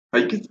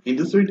Hi guys, in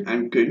this video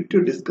I'm going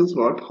to discuss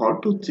how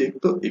to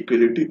check the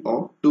equality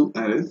of two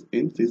arrays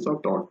in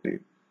C#.NET.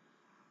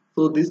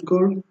 So this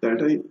code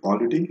that I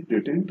already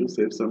written to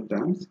save some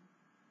time.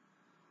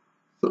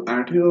 So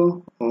at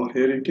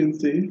here you can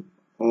see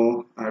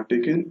I've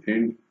taken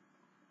in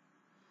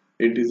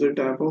integer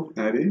type of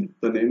array.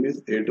 The name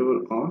is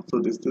A_R. So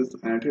this is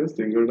at here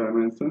single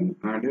dimension,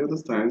 and here the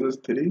size is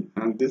 3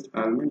 and this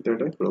element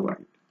that I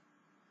provide.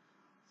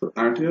 So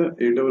at here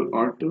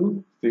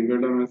A_R2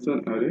 single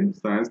dimension array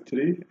size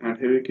 3, and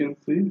here you can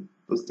see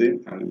the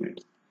same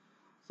elements.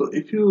 So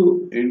if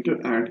you enter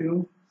at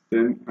your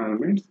same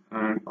elements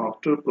and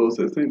after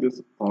processing this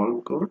all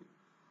code,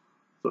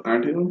 so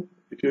at here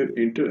if you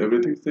enter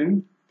everything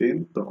same,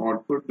 then the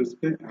output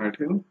display at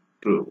here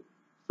true.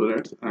 So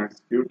let's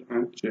execute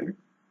and check.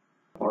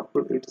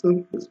 Output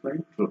itself display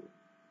true.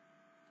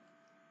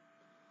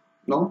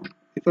 Now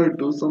if I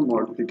do some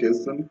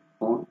modification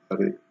on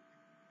array,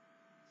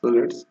 so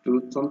let's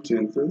do some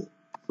changes.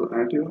 So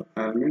at your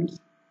elements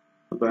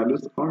the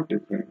values are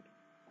different.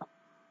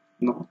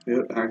 Now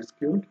here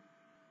execute.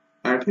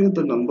 At here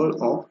the number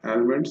of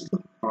elements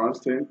are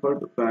same but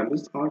the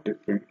values are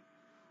different.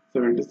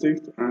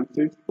 76 and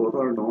 6 both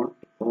are not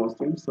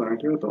same, so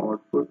at here the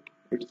output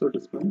it's a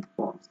display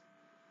false.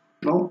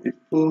 Now if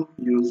a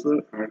user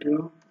at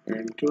here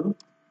enter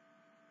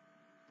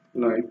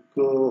like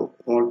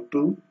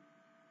or2,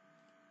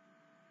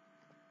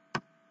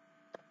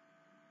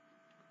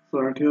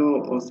 so at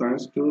here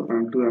size 2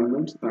 and 2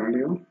 elements, and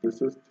here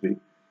this is 3.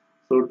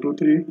 So 2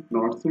 3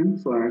 not same,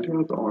 so at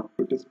here the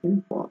output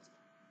display false.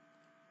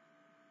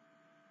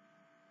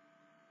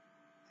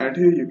 At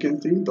here you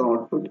can see the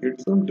output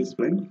itself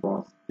displaying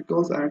false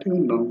because at here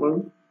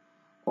number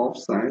of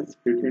size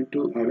between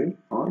two array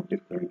are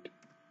different.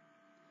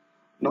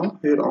 Now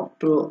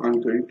hereafter I'm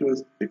going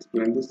to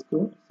explain this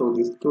code. So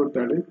this code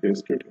that I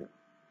pasted here.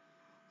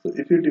 So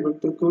if you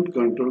debug the code,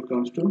 control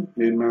comes to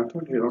main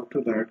method.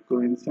 Hereafter that go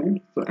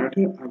inside. So at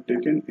here I've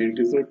taken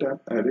integer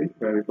type array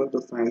variable.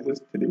 The size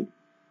is 3,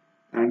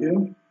 and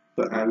here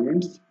the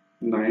elements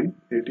 9,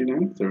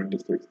 89,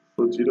 76.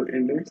 So 0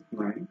 index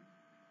 9.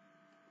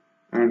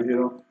 And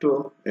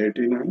hereafter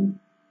 89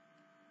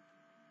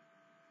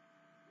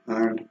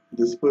 and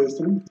this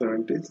position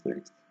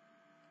 76,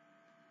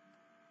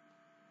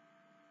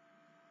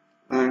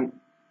 and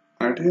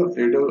at here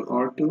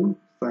A_R2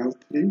 size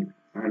 3,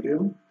 and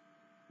here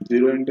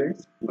 0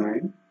 index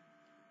 9,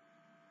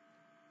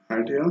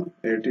 at here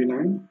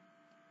 89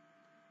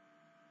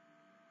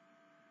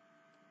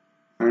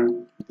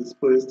 and this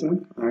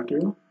position at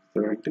here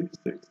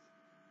 76.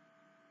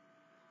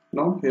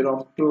 Now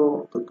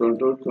hereafter the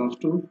control comes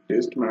to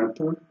test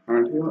method,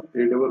 and here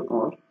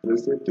A_R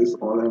receive this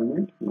all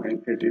element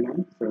 9,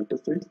 89,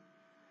 76.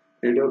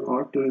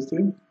 A_R to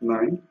receive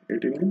 9,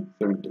 89,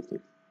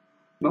 76.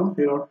 Now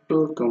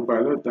hereafter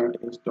compiler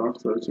that start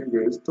searching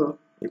where is the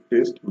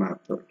test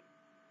method.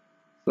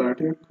 So at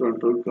here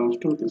control comes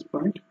to this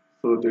point.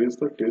 So there is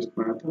the test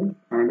method,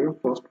 and your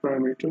first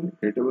parameter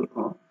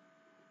A_R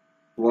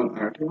 1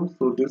 at here.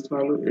 So this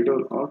value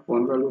A_R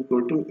 1 value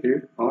go to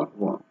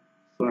AR1.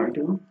 So at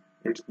here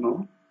it's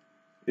now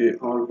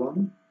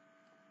AR1,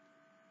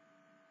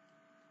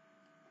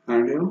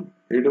 and here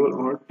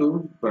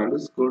A_R2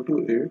 values go to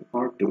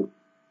AR2.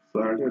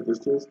 So at here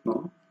this is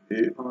now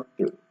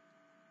AR2.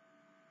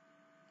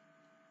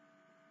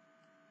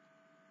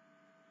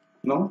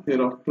 Now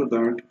hereafter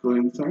that go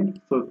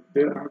inside. So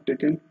here I have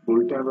taken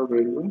bool type of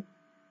variable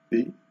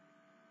b,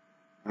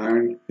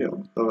 and here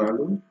the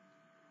value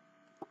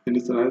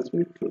initialized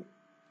with true.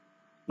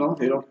 Now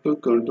hereafter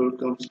control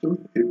comes to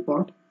if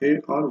part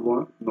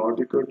AR1 not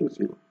equal to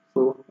 0.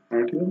 So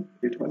at here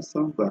it has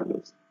some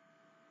values.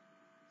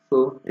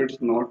 So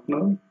it's not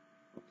null.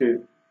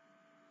 Okay.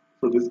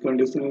 So this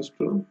condition is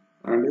true,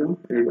 and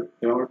here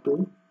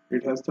AR2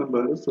 it has some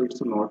values, so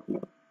it's not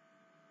null.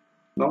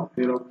 Now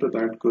hereafter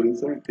that go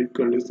inside, if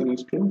condition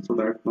is true, so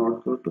that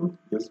not go to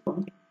this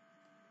part.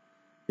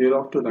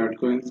 Hereafter that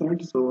go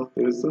inside, so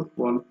there is a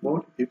one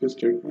more if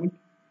statement,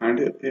 and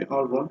here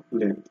AR1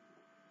 length.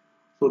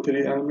 So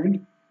 3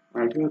 element,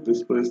 and here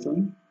this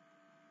position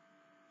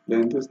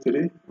length is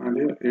 3, and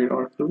here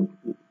AR2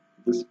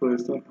 this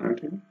position and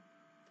here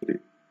 3.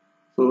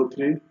 So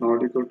 3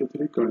 not equal to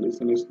 3,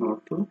 condition is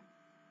not true.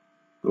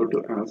 Go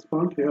to else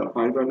part. Here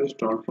I value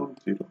start from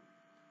 0.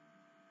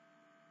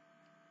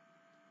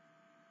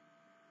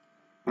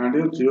 And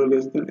here 0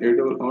 less than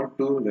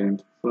A_R2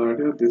 length. So at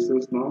here this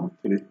is now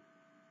 3.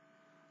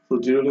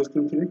 So 0 less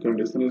than 3,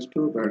 condition is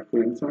true, that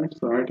go inside.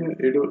 So at here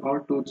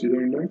A_R2 0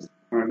 index,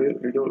 and here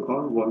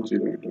A_R1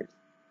 0 index.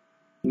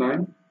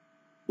 9,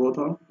 both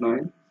are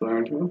 9. So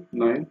at here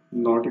 9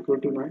 not equal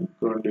to 9,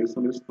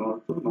 condition is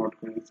not true, not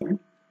go inside.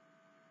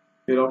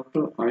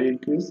 Hereafter I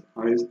increase,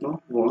 I is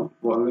now 1,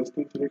 1 less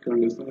than 3,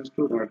 condition is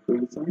true, that go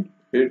inside.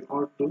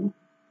 AR2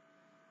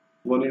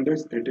 1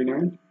 index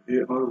 89,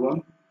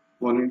 AR1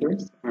 1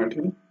 index at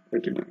here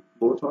 89,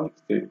 both are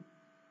same.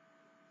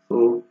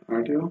 So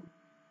at here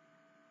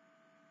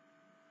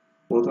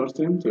both are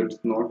same, so it's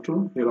not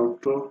true.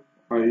 Hereafter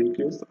I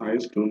increase, I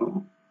is 2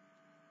 now.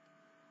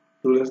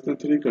 2 less than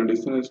 3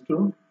 condition is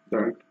true.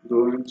 That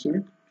go and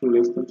check. 2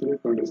 less than 3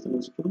 condition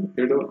is true.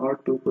 A double R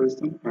 2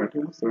 position at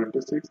here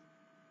 76,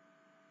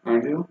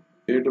 and here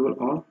A double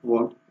R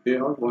 1, A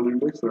R 1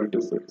 index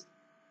 76.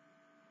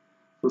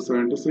 So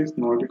 76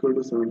 not equal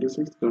to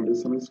 76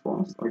 condition is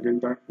false. Again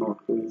that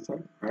not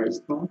coincide. I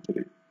is not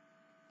 3.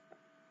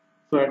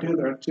 So at here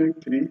that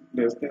check 3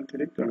 less than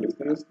 3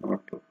 condition is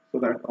not true. So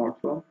that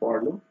out from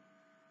for loop,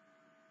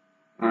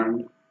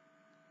 and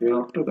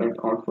hereafter that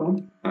out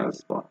from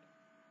as part.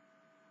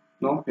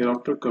 Now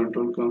hereafter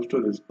control comes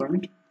to this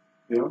point.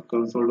 Here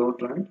console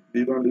dot write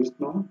b value is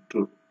not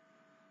true.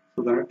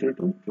 So that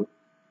return true.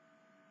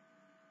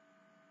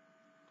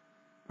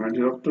 And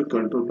hereafter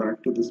control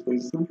back to this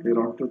position,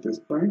 hereafter this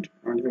point,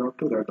 and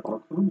hereafter that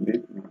outcome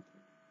make method.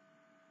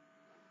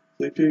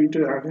 So if you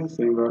enter add here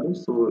same value,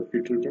 so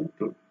it return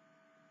true.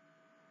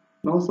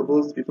 Now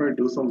suppose if I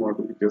do some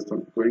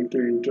modification, going to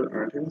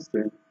enter add here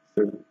same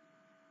 7.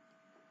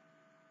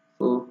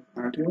 So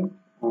add here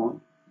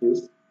on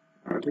this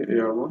add here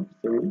AR1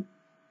 7.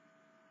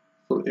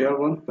 So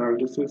AR1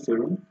 that is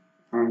 7,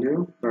 and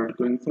here that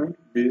coincide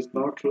B is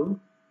not true.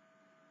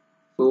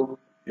 So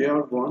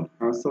AR1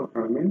 has some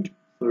element,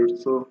 so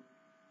it's so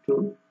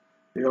true.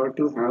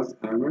 AR2 has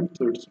element,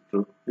 so it's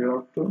true.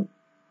 Hereafter,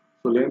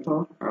 so length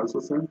of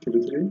association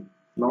 33.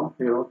 Now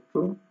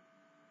hereafter,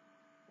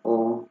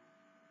 or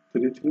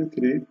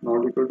 3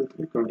 not equal to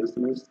 3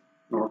 condition is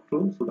not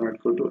true, so that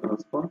go to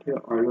else part.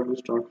 Here I value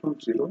start from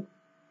 0.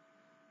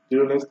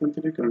 0 less than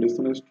 3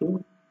 condition is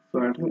true.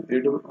 So at here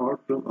A double R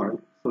 2I.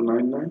 So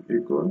 9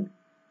 equal.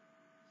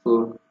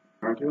 So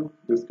at here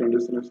this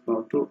condition is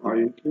not true. I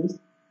increase.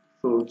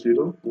 So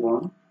 0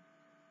 1.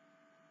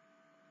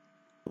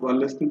 1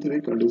 less than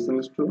 3 condition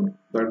is true.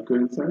 That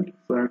coincide.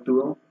 So at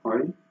 2 of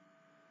I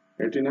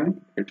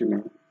 89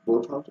 89.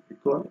 Both are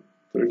equal.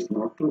 So it's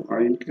not true. I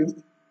increase.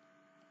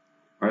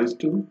 I is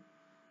 2.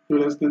 2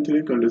 less than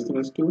 3 condition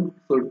is 2.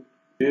 So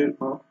A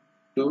of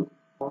 2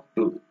 of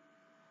 2.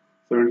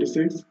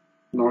 76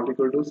 not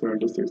equal to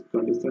 76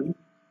 condition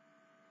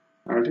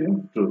at here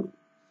true.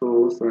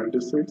 So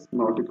 76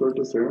 not equal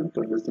to 7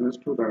 condition is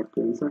true. That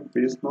coincide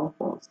B is now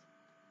false.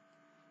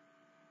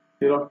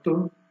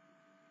 Hereafter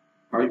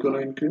I gonna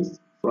increase.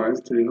 So I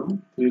is 3 now.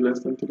 3 less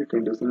than 3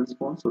 condition is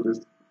false. So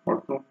this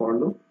outcome for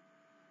loop.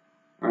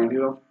 And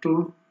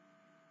hereafter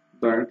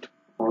that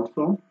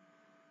outcome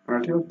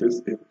at here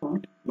this A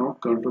part. Now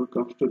control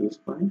comes to this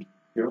point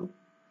here.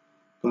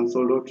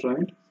 Console dot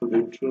write. So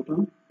this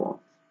return false.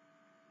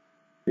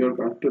 Here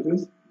back to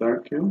this,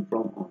 back here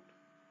from out.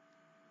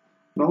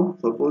 Now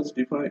suppose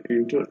if I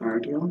enter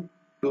add here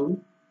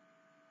 2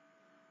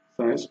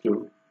 size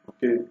 2,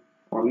 okay,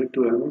 only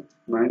 2 elements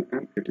 9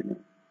 and 89.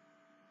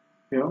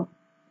 Here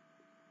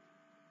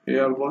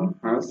AR1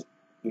 has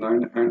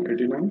 9 and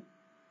 89.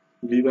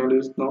 B value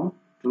is now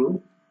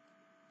true.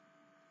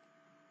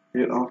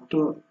 Here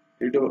after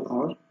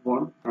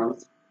AR1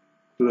 has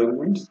 2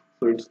 elements,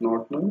 so it's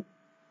not null.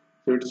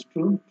 So it's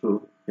true,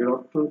 true.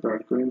 Hereafter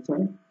that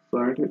coincide.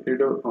 So at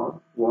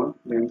AR1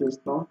 length is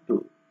not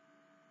 2.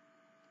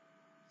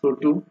 So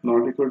 2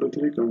 not equal to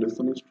 3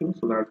 condition is true.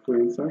 So that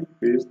coincide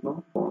B is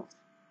now false.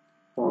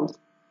 False.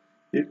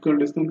 If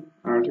condition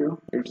at here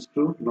it's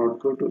true, not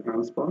go to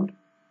else part.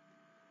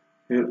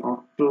 Here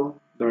after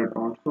that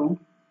outcome,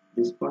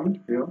 this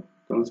point here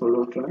console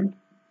dot write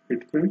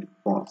it print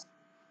false.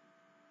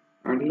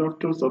 And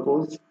hereafter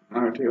suppose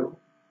at here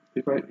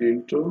if I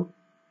enter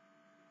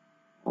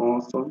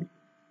some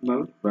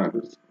null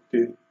values,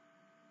 okay.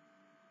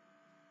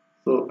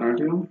 So at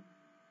here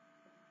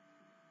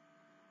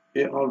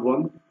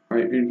AR1 I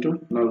enter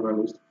null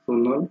values. So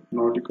null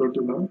not equal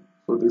to null.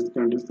 So this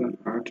condition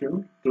at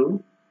here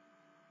true,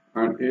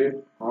 and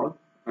AR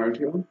at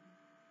here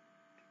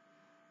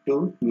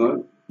to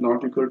null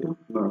not equal to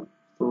null.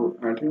 So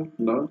at here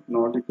null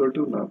not equal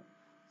to null.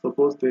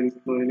 Suppose there is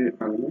no any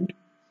element.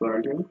 So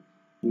at here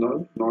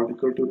null not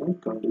equal to null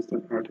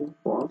condition at here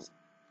false,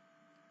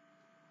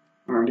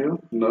 and here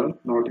null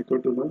not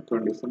equal to null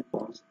condition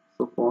false.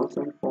 So false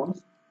and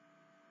false.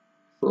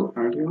 So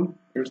at here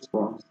it's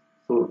false.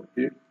 So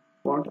if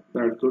what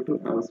that go to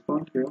else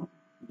part here,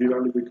 B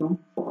value become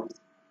false.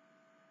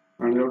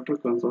 And you have to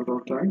console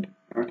dot write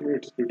at here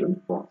it's written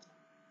false.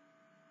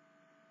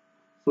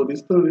 So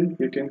this is the way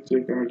we can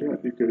check at here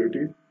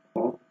equality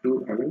of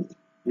two arrays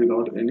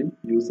without any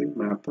using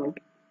method.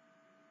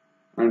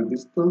 And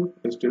this is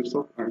the steps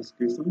of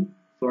execution.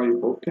 So I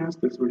hope guys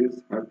this video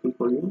is helpful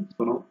for you.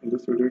 So now in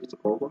this video it's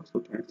over. So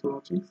thanks for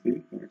watching. See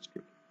you next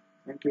video.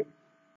 Thank you.